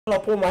I'm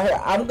gonna pull my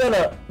hair. I'm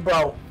gonna,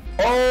 bro.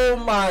 Oh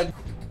my.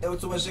 It was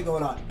too much shit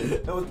going on.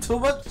 It was too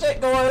much shit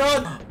going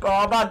on. Bro,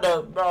 I'm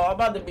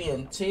about to be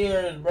in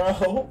tears,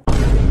 bro.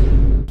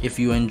 If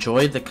you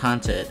enjoyed the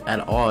content at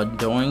all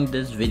during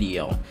this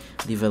video,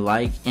 leave a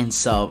like and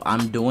sub.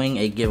 I'm doing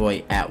a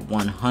giveaway at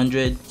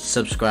 100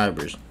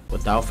 subscribers.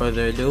 Without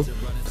further ado,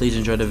 please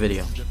enjoy the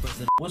video.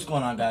 What's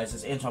going on, guys?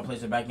 It's Antoine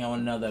Plays It back now with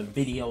another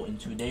video, and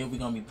today we're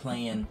gonna be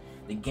playing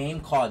the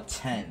game called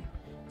 10.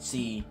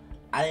 See,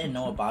 I didn't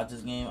know about this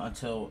game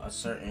until a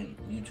certain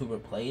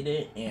YouTuber played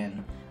it,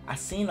 and I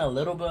seen a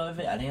little bit of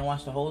it. I didn't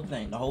watch the whole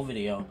thing, the whole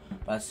video,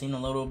 but I seen a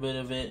little bit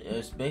of it.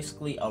 It's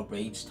basically a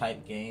rage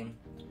type game.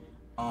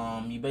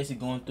 You basically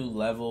going through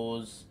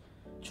levels,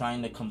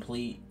 trying to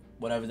complete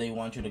whatever they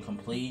want you to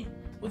complete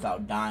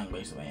without dying,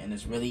 basically, and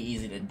it's really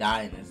easy to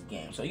die in this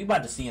game. So you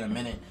about to see in a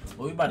minute,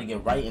 but we about to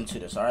get right into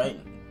this. All right,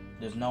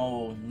 there's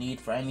no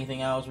need for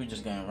anything else. We're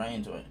just getting right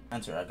into it.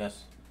 Enter, I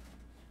guess.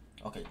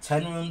 Okay,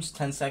 10 rooms,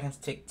 10 seconds,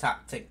 tick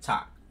tock, tick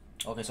tock.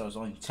 Okay, so it's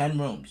only 10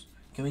 rooms.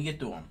 Can we get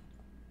through them?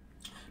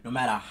 No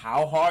matter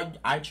how hard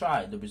I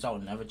try, the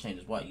result never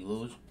changes. What, you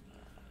lose?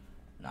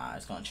 Nah,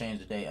 it's gonna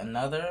change today.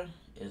 Another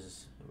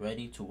is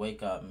ready to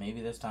wake up. Maybe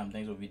this time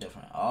things will be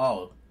different.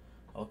 Oh,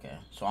 okay.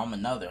 So I'm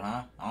another,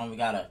 huh? I don't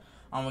got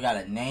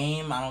a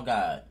name. I don't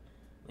got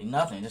like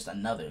nothing. Just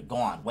another. Go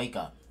on, wake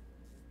up.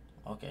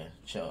 Okay,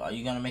 chill. Are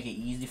you gonna make it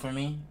easy for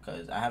me?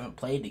 Cause I haven't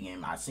played the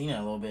game. I've seen it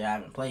a little bit. I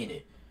haven't played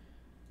it.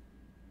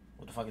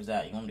 What the fuck is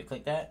that? You want me to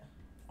click that?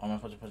 Or am I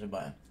supposed to push a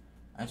button?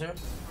 Enter?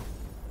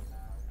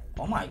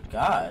 Oh my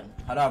god.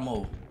 How do I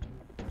move?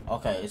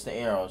 Okay, it's the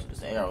arrows. It's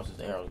the arrows. It's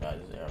the arrows,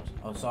 guys. It's the arrows.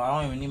 Oh, so I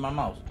don't even need my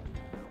mouse.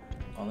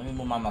 Oh, let me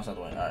move my mouse out of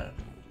the way. Alright.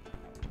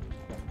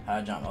 How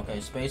to jump?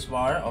 Okay, space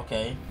bar.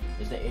 Okay.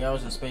 It's the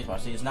arrows and space bar.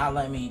 See, it's not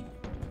letting me...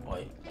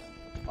 Wait.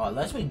 Oh, it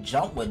lets me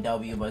jump with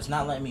W, but it's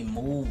not letting me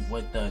move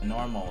with the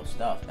normal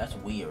stuff. That's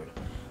weird.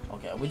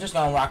 Okay, we're just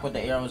gonna rock with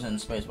the arrows and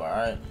space bar,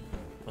 alright?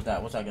 What's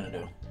that? What's that gonna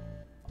do?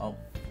 Oh,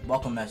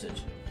 welcome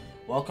message.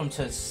 Welcome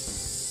to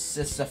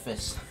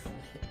Sisyphus.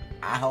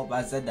 I hope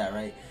I said that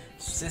right.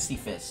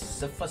 Sisyphus.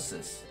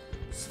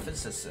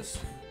 Sisyphus.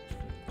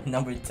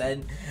 Number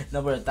 10.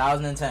 Number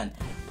 1010.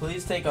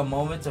 Please take a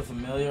moment to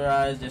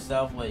familiarize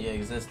yourself with your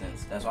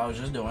existence. That's what I was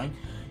just doing.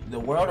 The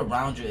world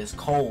around you is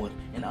cold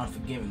and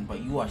unforgiving, but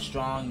you are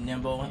strong,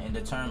 nimble, and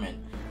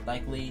determined.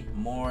 Likely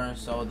more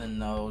so than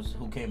those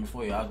who came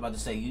before you. I was about to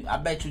say, I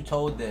bet you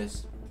told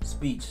this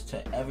speech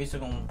to every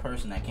single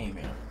person that came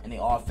here, and they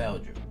all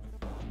failed you.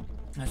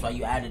 That's why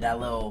you added that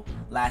little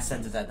last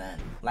sentence at the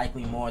end.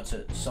 Likely more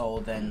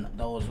so than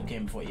those who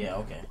came before. Yeah,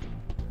 okay.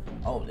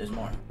 Oh, there's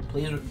more.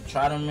 Please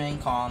try to remain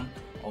calm.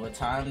 Over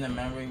time, the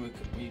memory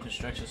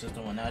reconstruction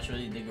system will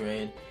naturally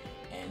degrade,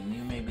 and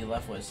you may be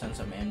left with a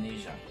sense of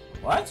amnesia.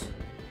 What?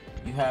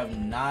 You have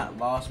not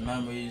lost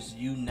memories.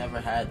 You never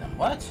had them.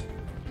 What?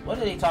 What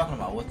are they talking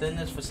about? Within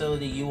this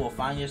facility, you will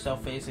find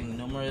yourself facing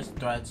numerous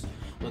threats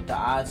with the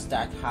odds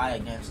stacked high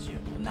against you.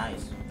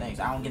 Nice. Thanks.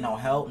 I don't get no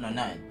help, no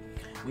nothing.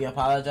 We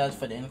apologize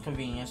for the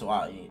inconvenience.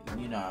 Wow,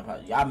 you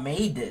know, I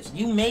made this.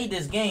 You made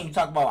this game. You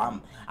talk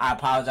about I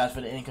apologize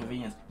for the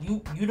inconvenience.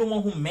 You the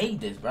one who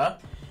made this, bro.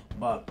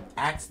 But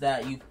ask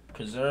that you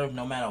preserve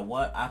no matter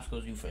what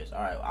obstacles you face.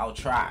 All right, I'll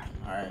try.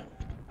 All right.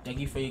 Thank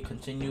you for your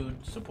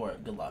continued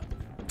support. Good luck.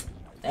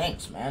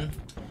 Thanks, man.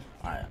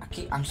 All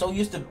right. I'm so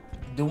used to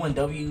doing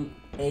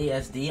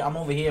WASD. I'm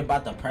over here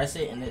about to press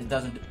it and it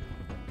doesn't.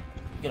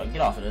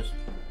 Get off of this.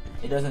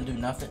 It doesn't do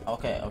nothing.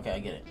 Okay, I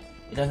get it.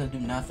 It doesn't do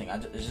nothing.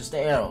 It's just the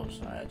arrows.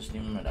 Alright, just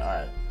remember that.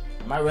 Alright.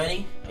 Am I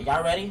ready? Are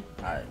y'all ready?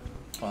 Alright.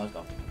 Come on, let's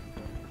go.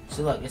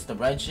 See, look, it's the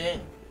red shit.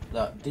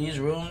 Look, these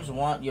rooms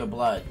want your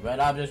blood. Red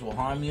objects will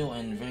harm you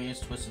in various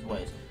twisted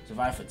ways.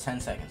 Survive for 10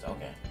 seconds.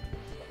 Okay.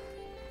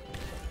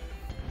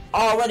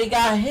 Already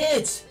got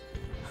hit!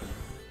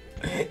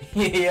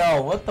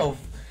 Yo, what the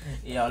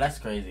Yo, that's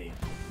crazy.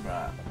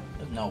 Bruh.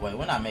 There's no way.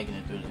 We're not making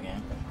it through this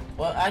game.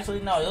 Well,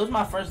 actually, no. It was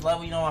my first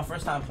level. You know, my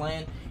first time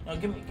playing. You know,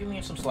 give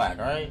me some slack,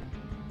 alright?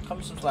 Cut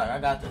me some slack. I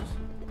got this.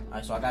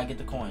 Alright, so I gotta get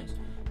the coins.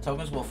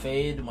 Tokens will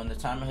fade when the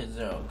timer hits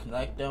 0.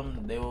 Collect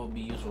them. They will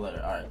be useful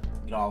later. Alright,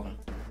 get all of them.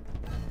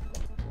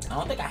 I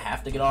don't think I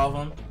have to get all of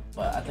them,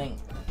 but I think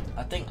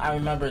I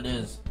remember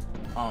there's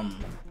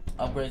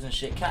upgrades and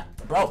shit.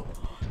 Bro,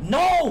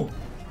 no!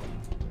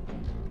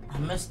 I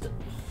missed it.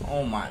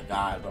 Oh my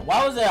god, bro.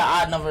 Why was there an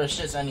odd number of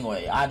shits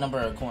anyway? Odd number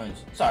of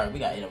coins. Sorry, we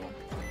got 8 of them.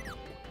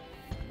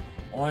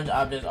 Orange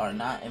objects are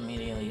not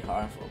immediately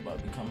harmful,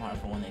 but become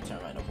harmful when they turn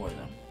red. Avoid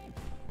them.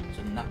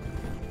 So not.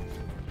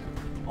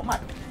 Oh my.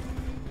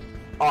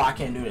 Oh, I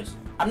can't do this.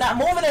 I'm not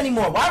moving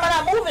anymore. Why am I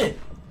not moving?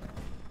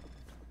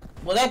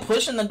 Was I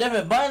pushing a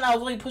different button? I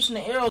was really pushing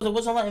the arrows. It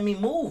wasn't letting me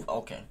move.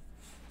 Okay.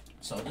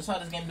 So this is how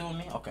this game do with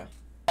me? Okay.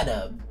 I had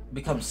to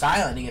become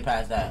silent to get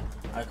past that.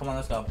 Alright, come on,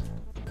 let's go.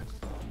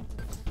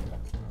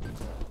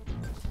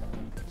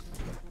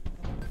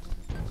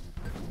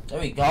 There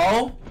we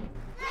go.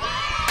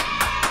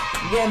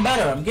 I'm getting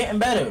better. I'm getting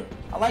better.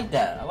 I like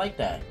that. I like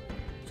that.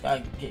 Just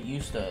gotta get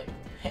used to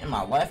hitting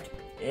my left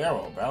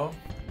arrow, bro.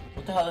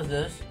 What the hell is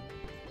this?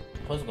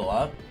 Supposed to go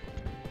up?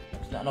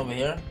 Nothing over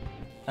here.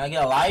 Can I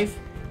get a life?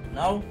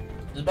 No?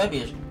 This better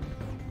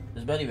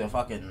be a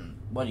fucking,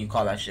 what do you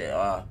call that shit?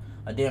 A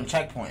damn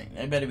checkpoint.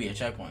 It better be a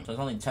checkpoint. So it's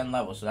only 10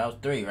 levels, so that was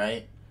 3,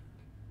 right?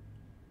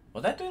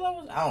 Was that 3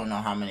 levels? I don't know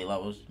how many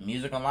levels.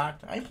 Music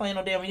unlocked? I ain't playing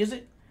no damn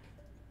music.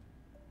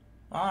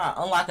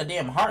 Unlock a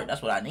damn heart.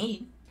 That's what I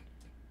need.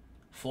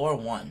 Floor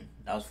 1.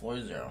 That was floor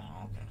 0.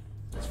 Okay.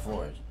 That's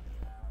floors.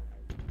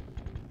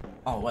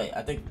 Oh, wait.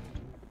 I think...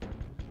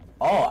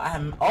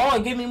 Oh,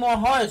 it gave me more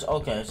hearts.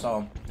 Okay,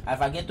 so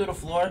if I get through the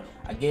floor,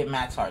 I get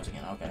max hearts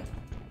again. Okay.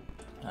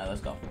 Alright, let's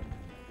go.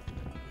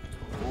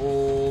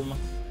 Boom.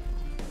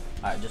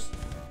 Alright, just...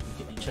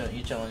 You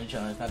chilling.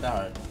 It's not that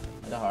hard.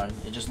 Not that hard.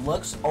 It just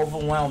looks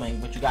overwhelming,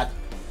 but you got...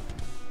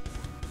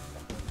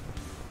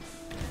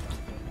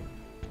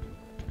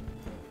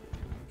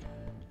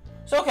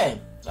 It's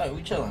okay. It's alright,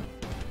 we chilling.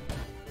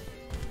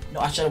 No,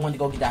 I should have went to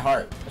go get that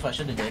heart. That's what I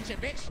should have did.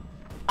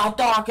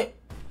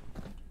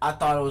 I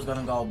thought it was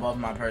gonna go above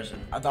my person.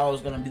 I thought it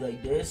was gonna be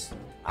like this.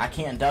 I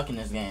can't duck in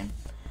this game.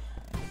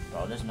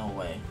 Bro, there's no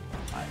way.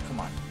 Alright, come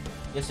on.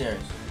 Get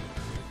serious.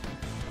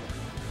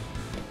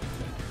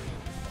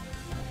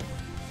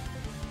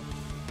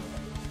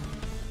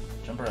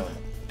 Jump early.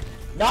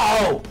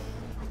 No!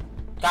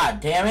 God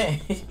damn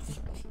it.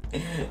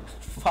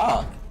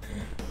 Fuck.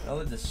 Don't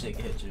let this shit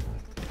hit you.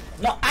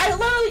 No, I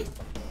literally...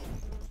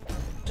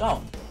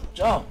 Jump.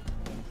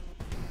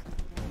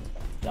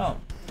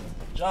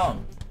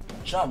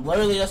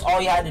 Literally, that's all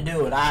you had to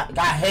do, and I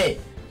got hit.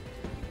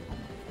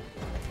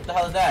 What the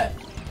hell is that?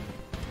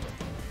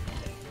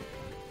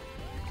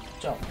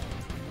 Jump.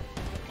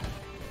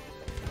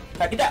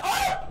 Can I get that?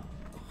 Oh!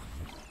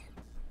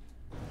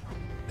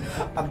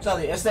 I'm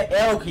telling you, it's the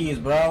arrow keys,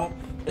 bro.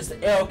 It's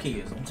the arrow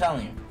keys. I'm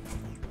telling you.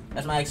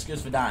 That's my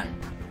excuse for dying.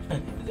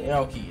 The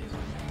arrow keys.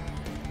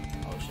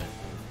 Oh shit.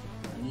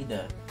 I need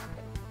to...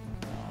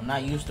 I'm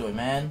not used to it,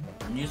 man.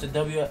 I'm used to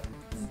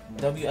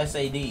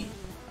WSAD.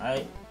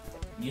 Alright?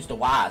 I'm used to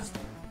WASD.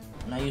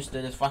 I'm not used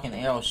to this fucking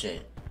arrow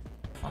shit.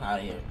 Fuck out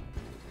of here.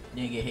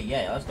 Didn't get hit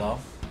yet. Let's go.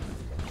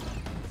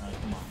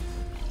 Alright, come on.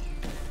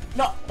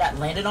 No! That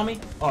landed on me?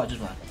 Oh,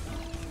 just run.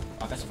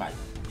 Oh, that's a fight.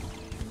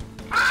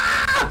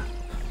 Ah!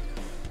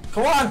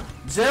 Come on!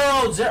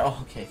 0, 0.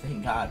 Okay,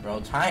 thank God, bro.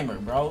 Timer,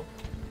 bro.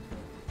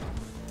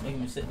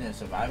 Making me sitting there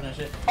surviving and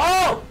shit.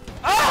 Oh!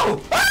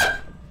 Oh!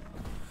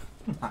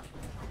 Ah!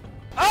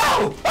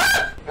 Oh!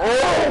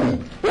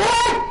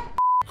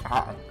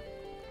 Ah!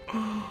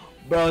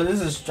 Bro,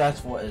 this is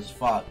stressful as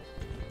fuck.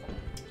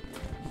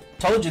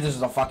 Told you this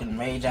was a fucking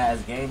rage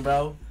ass game,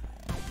 bro.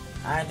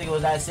 I didn't think it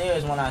was that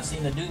serious when I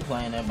seen the dude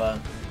playing it, but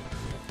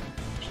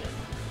shit.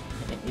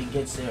 It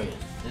gets serious.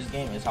 This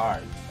game is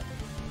hard.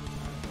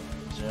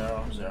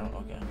 0, 0.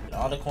 Okay. Get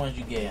all the coins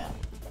you get.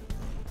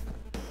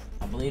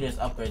 I believe there's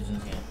upgrades in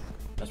this game.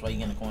 That's why you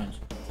get the coins.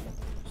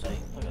 Say,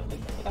 look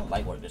how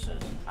light work this is.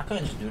 I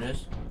couldn't just do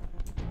this.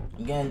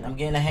 I'm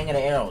getting the hang of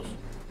the arrows.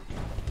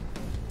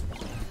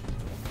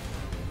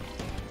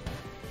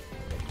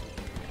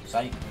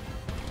 Sight.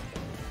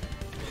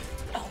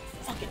 Oh,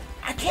 fuck it.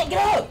 I can't get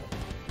up!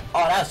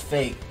 Oh, that's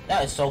fake.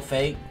 That is so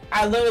fake.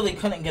 I literally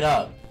couldn't get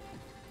up.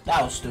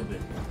 That was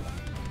stupid.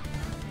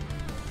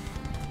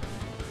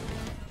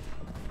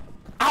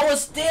 I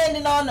was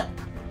standing on...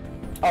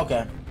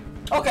 Okay.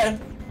 Okay.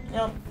 You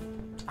know,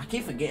 I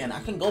keep forgetting. I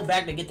can go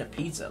back to get the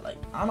pizza. Like,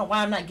 I don't know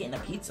why I'm not getting the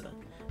pizza.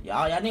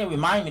 Y'all need to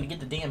remind me to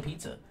get the damn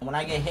pizza. When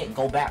I get hit,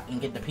 go back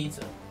and get the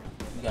pizza.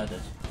 You got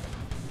this.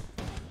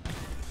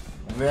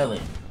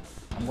 Really?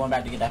 I'm going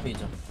back to get that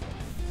pizza.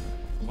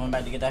 I'm going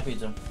back to get that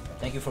pizza.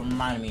 Thank you for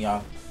reminding me,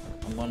 y'all.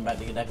 I'm going back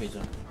to get that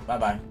pizza.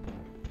 Bye-bye.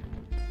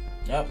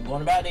 Yep, I'm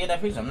going back to get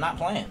that pizza. I'm not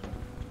playing.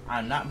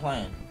 I'm not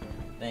playing.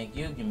 Thank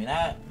you. Give me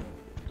that.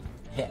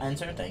 Hit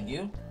enter. Thank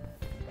you.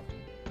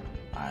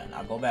 Alright,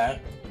 now go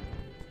back.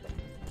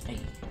 Hey.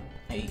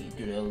 Hey,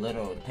 do the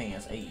little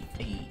dance. Hey.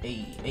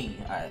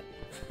 Alright.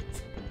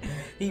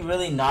 He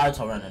really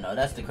Naruto running though.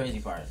 That's the crazy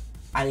part.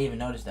 I didn't even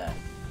notice that.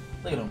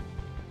 Look at him.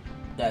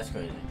 That's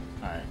crazy.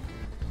 Alright.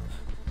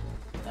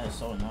 That is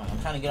so annoying. I'm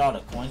trying to get all the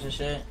coins and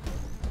shit.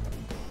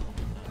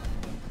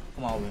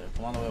 Come on over here.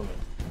 Come on over here.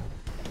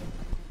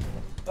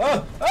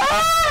 Oh!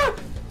 Ah!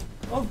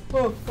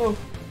 Oh!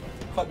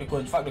 Fuck the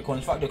coins, fuck the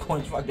coins, fuck the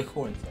coins, fuck the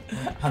coins.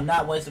 I'm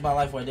not wasting my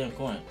life for a damn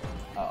coin.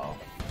 Uh-oh.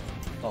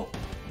 Go.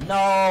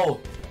 No!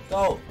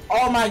 Go!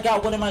 Oh my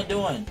god, what am I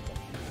doing?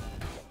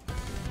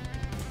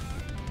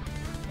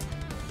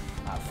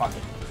 Ah, fuck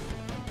it.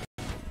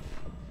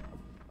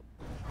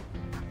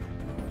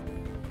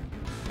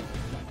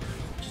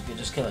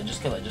 Just kill it,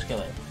 just kill it, just kill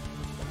it.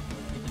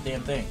 Get the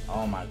damn thing.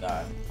 Oh my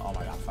god. Oh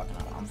my god,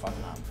 I'm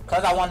fucking up.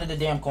 Cause I wanted the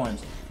damn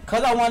coins.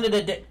 Cause I wanted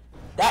the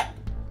that.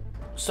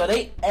 So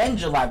they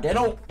end your life. They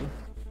don't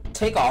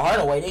take a heart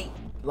away.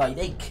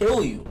 They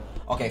kill you.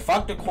 Okay,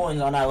 fuck the coins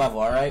on that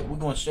level, alright? We're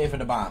going straight for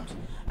the bombs.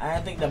 I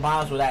didn't think the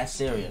bombs were that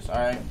serious,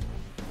 alright?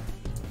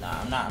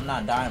 Nah, I'm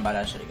not dying by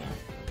that shit again.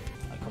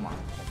 Like, come on.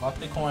 Fuck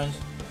the coins.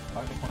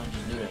 Fuck the coins,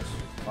 just do this.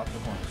 Fuck the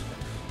coins.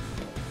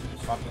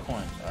 Just fuck the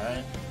coins,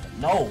 alright?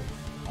 No!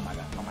 Oh my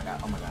god, oh my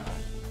god, oh my god.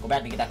 Go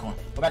back to get that coin.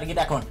 Go back to get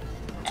that coin.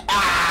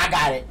 Ah, I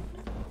got it.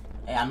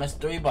 Hey, I missed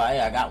 3, but hey,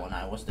 I got one.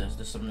 Alright, what's this?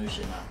 This is some new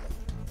shit now.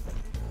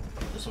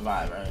 To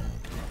survive, right?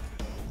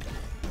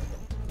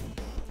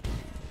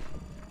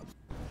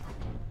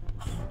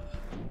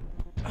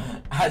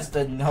 I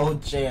stood no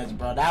chance,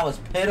 bro. That was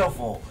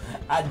pitiful.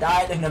 I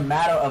died in a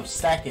matter of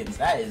seconds.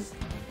 That is...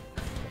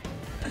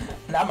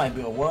 that might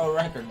be a world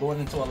record going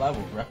into a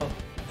level, bro.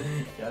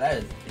 Yo, that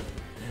is...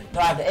 no,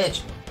 I have the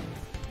itch.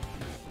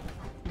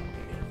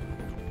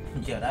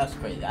 Yo, that was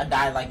crazy. I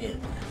died like it.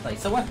 Like,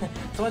 someone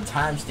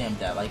timestamped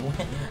that. Like,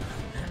 when,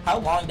 how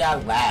long did I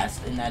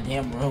last in that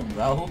damn room,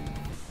 bro?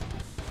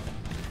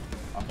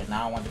 Okay,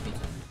 now I want the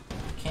pizza.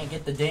 Can't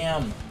get the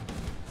damn...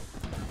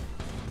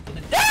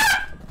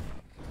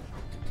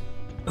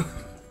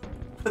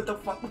 What the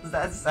fuck was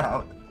that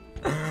sound?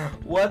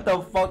 What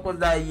the fuck was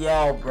that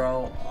yell,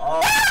 bro?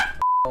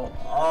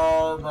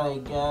 Oh my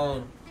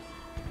god.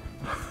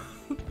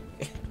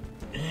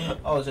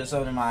 Oh, it's just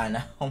something in my eye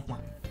now. Oh my.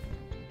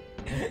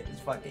 This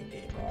fucking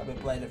game, bro. I've been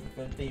playing it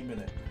for 15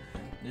 minutes.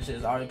 This shit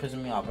is already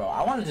pissing me off, bro.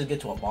 I want to just get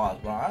to a boss,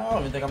 bro. I don't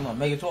even think I'm gonna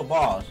make it to a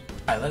boss.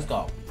 Alright, let's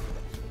go.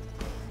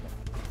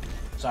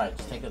 Sorry,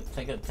 just take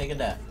a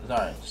death. It's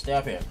alright. Stay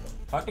up here.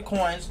 Fuck the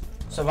coins.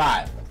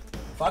 Survive.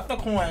 Fuck the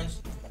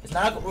coins. It's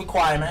not a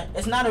requirement.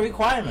 It's not a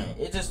requirement.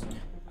 It's just,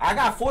 I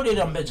got 40 of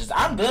them bitches.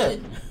 I'm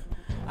good.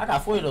 I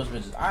got 40 of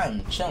those bitches. I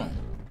am chilling.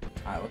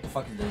 Alright, what the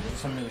fuck is this? This is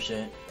some new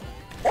shit.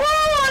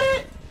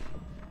 What?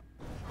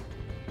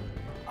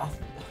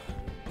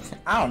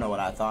 I don't know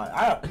what I thought.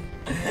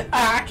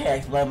 I can't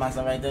explain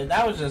myself right there.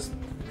 That was just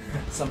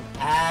some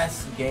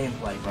ass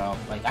gameplay, bro.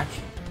 Like, I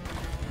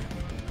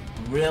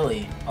can't.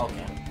 Really?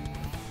 Okay.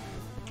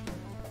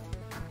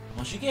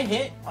 Once you get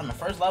hit on the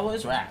first level,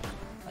 it's wrapped.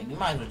 Like, you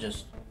might as well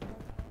just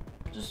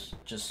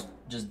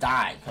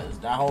die, cause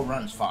that whole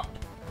run's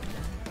fucked.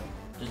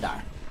 Just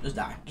die. Just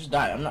die. Just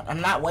die.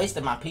 I'm not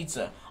wasting my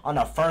pizza on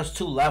the first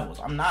 2 levels.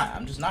 I'm not.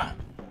 I'm just not.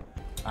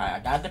 Alright, I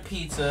got the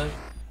pizza,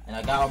 and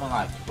I got all my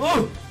life.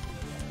 Ooh!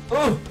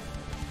 Ooh!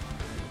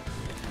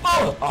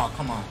 Oh! Oh,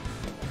 come on.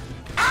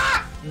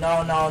 Ah!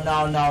 No, no,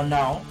 no, no,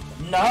 no.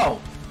 No!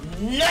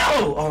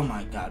 No! Oh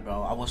my god,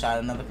 bro. I wish I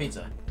had another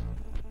pizza.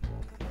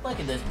 Look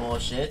at this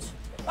bullshit.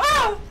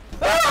 Ah!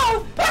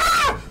 Ah!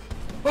 Ah!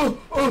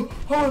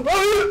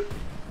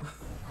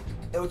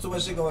 It was too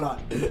much shit going on.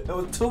 It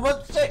was too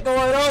much shit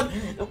going on.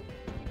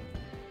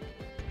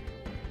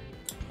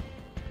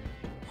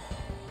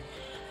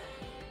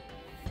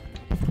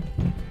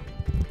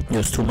 It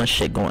was too much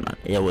shit going on.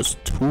 It was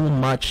too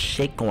much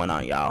shit going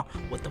on, y'all.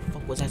 What the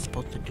fuck was I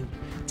supposed to do?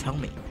 Tell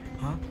me,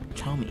 huh?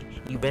 Tell me.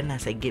 You better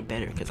not say get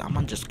better, cause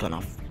I'm just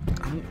gonna.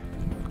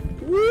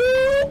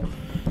 Woo!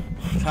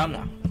 Calm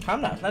down.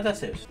 Calm down. It's not that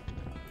serious.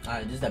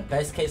 Alright, this is the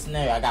best case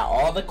scenario. I got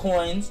all the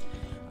coins.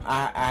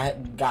 I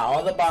got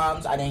all the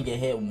bombs. I didn't get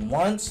hit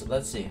once.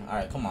 Let's see.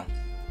 Alright, come on.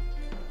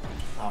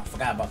 Oh, I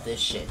forgot about this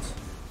shit.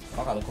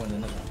 Fuck all the coins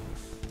in this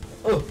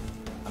one. Ooh.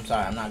 I'm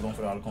sorry. I'm not going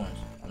for all the coins.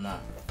 I'm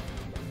not.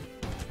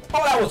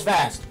 Oh, that was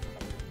fast.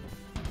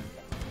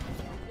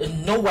 There's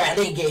no way I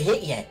didn't get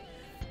hit yet.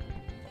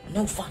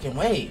 No fucking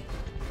way.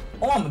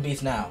 Oh, I'm a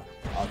beast now.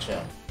 I'll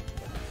chill.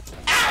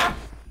 Ah!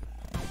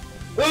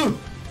 Ooh!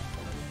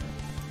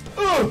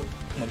 Ooh!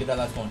 I'm gonna get that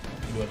last one.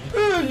 You do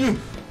it.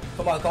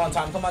 Come on, come on,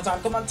 time. Come on,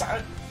 time. Come on,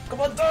 time.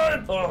 Come on,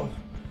 time. Oh.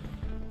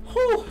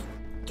 Whew.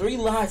 3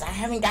 lives. I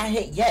haven't got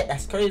hit yet.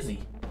 That's crazy.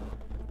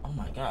 Oh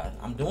my god.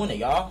 I'm doing it,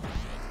 y'all.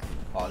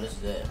 Oh, this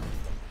is it.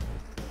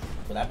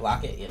 Will that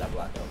block it? Yeah, that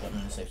blocked it. Okay, I'm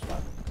in a safe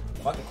spot.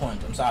 Fuck the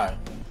coins. I'm sorry.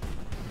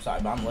 I'm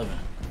sorry, but I'm living.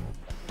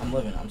 I'm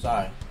living. I'm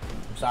sorry.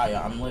 I'm sorry,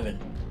 y'all. I'm living.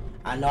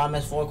 I know I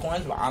missed 4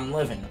 coins, but I'm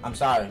living. I'm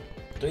sorry.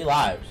 3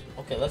 lives.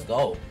 Okay, let's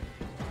go.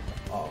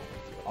 Oh.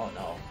 Oh,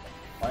 no.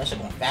 Oh, that shit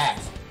going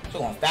fast. Shit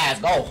going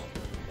fast. Go.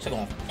 Shit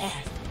going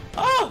fast.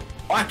 Oh!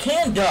 Oh, I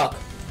can duck.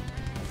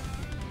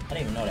 I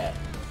didn't even know that.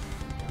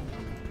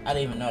 I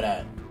didn't even know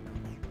that.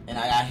 And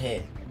I got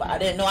hit. But I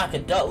didn't know I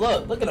could duck.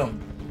 Look. Look at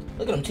him.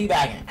 Look at him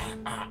teabagging.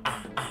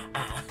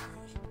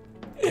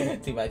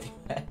 Teabag.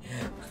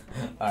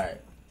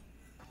 Alright.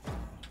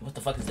 What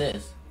the fuck is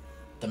this?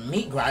 The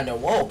meat grinder.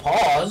 Whoa,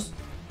 pause.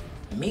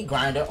 Meat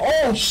grinder.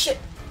 Oh, shit.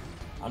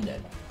 I'm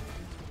dead.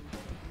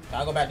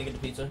 Can I go back to get the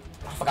pizza?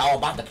 I forgot all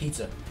about the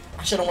pizza.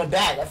 I should have went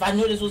back. If I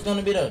knew this was going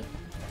to be the...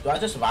 Do I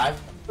just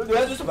survive? Do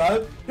I just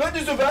survive? Do I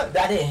just survive?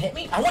 That didn't hit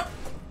me? I want...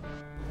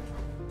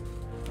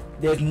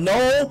 There's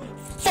no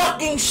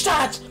fucking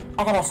shots.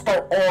 I'm going to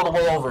start all the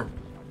way over.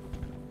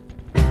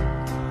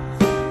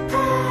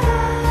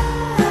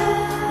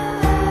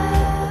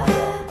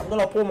 I'm going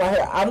to pull my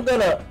hair. I'm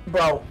going to...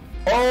 Bro.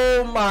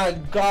 Oh my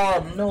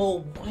god.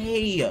 No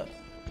way.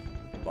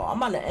 Bro, I'm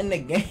about to end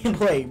the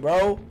gameplay,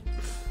 bro.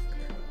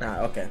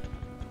 Nah, okay.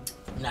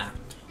 Nah.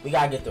 We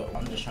gotta get through it.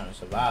 I'm just trying to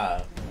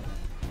survive.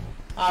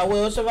 I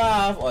will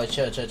survive. Oh,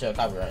 chill.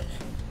 Copyright.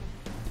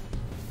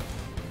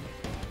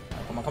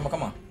 Right, come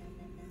on.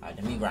 Alright,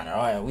 the meat grinder.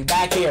 Alright, we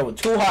back here with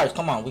 2 hearts.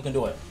 Come on, we can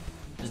do it.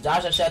 Just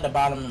dodge that shit at the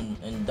bottom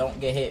and don't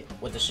get hit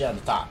with the shit at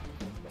the top.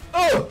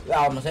 Oh! That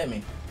almost hit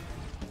me.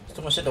 There's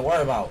too much shit to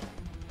worry about.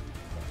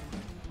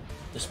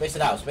 Just space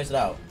it out. Space it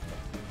out.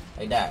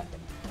 Like that.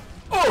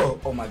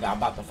 Oh my god, I'm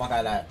about to fuck out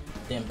of that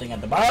damn thing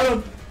at the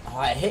bottom.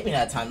 Oh, it hit me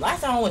that time.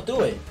 Last time I went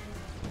through it.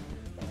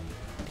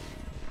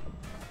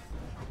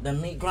 The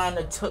meat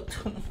grinder took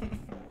too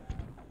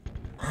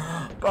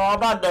Bro, I'm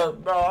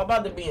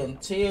about to be in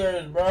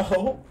tears,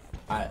 bro.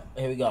 Alright,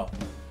 here we go.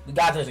 We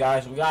got this,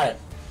 guys. We got it.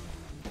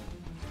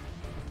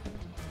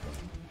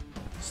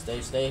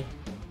 Stay.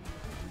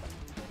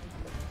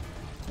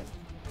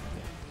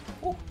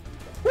 Woo!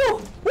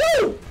 Woo!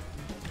 Woo! Woo!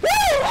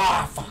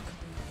 Ah, fuck.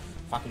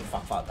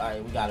 Fuck.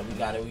 Alright, we got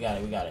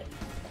it.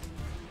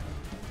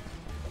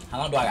 How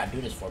long do I gotta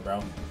do this for,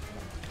 bro?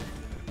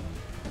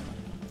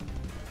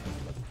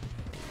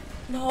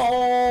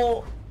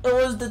 No! It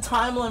was the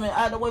time limit. I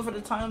had to wait for the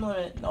time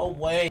limit. No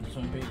way.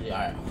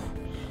 Alright.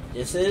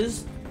 This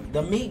is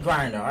the meat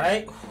grinder,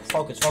 alright?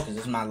 Focus. This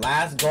is my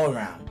last go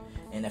around.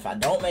 And if I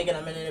don't make it,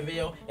 I'm in the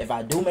video. If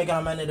I do make it,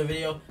 I'm in the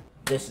video.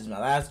 This is my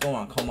last go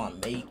around. Come on,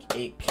 make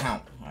it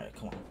count. Alright,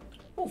 come on.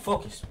 Ooh,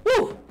 focus.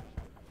 Woo!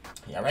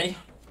 Y'all ready?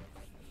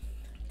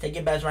 Take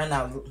your bets right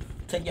now.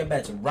 Take your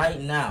bets right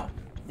now.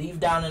 Leave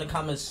down in the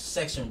comments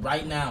section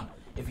right now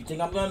if you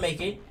think I'm gonna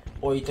make it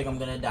or you think I'm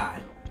gonna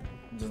die.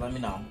 Just let me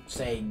know.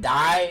 Say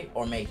die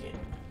or make it.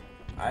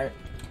 Alright?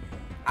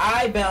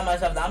 I bet on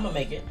myself that I'm gonna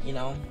make it, you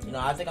know.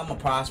 I think I'm gonna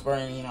prosper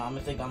and I'm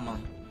gonna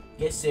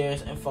get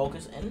serious and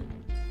focus and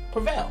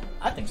prevail.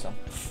 I think so.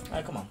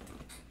 Alright, come on.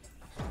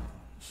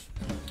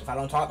 If I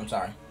don't talk, I'm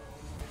sorry.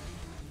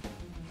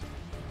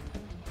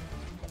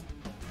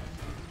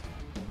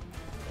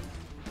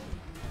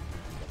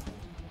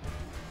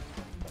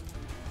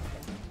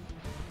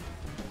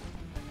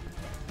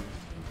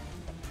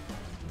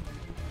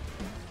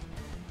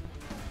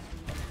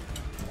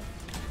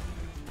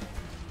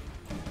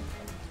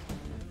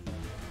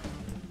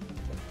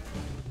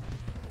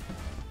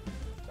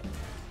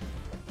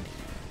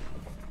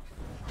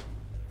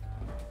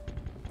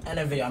 End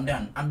of the video.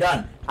 I'm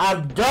done. I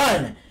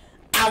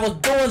was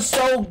doing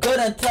so good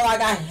until I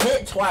got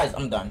hit twice.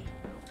 I'm done.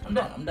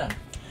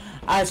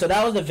 Alright, so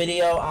that was the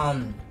video.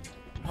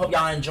 Hope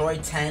y'all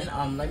enjoyed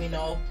 10. Let me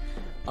know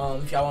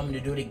if y'all want me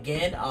to do it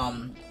again.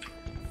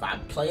 If I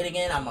play it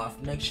again, I'm gonna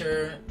make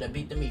sure to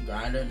beat the meat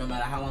grinder no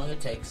matter how long it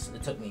takes.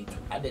 It took me,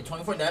 I did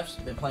 24 depths,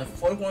 been playing for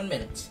 41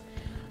 minutes.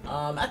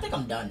 I think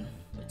I'm done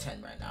with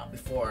 10 right now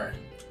before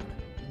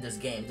this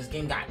game. This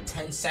game got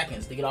 10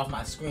 seconds to get off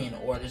my screen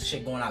or this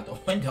shit going out the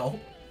window.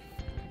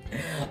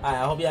 I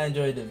hope y'all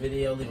enjoyed the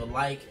video. Leave a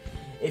like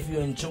if you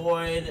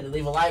enjoyed.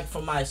 Leave a like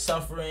for my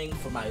suffering,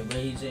 for my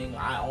raging.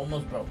 I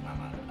almost broke my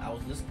mind. I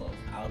was this close.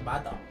 I was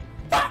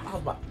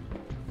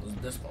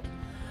this close.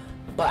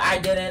 But I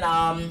didn't.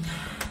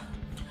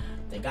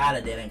 Thank God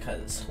I didn't,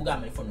 cause who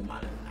got me for new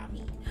monitor? Not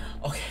me.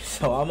 Okay,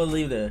 so I'm gonna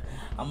leave it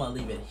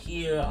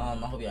here. I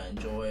hope y'all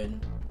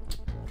enjoyed.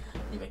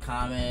 Leave a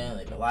comment,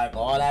 leave a like,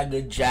 all that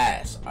good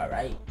jazz.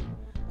 Alright.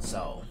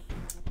 So,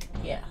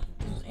 yeah.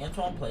 This is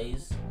Antoine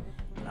Plays,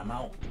 and I'm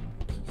out.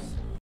 Peace.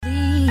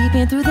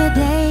 Sleeping through the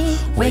day,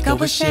 wake up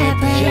with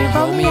champagne,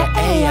 roll me an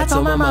A. I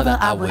told my mother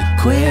I would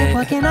quit.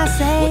 What can I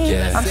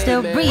say? I'm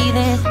still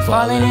breathing,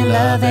 falling in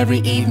love every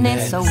evening.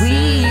 So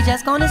we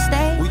just gonna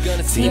stay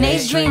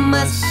teenage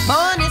dreamers,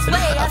 born this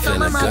way. I told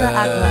my mother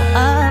I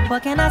grow up.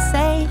 What can I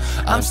say?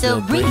 I'm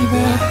still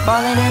breathing,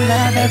 falling in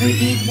love every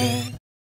evening.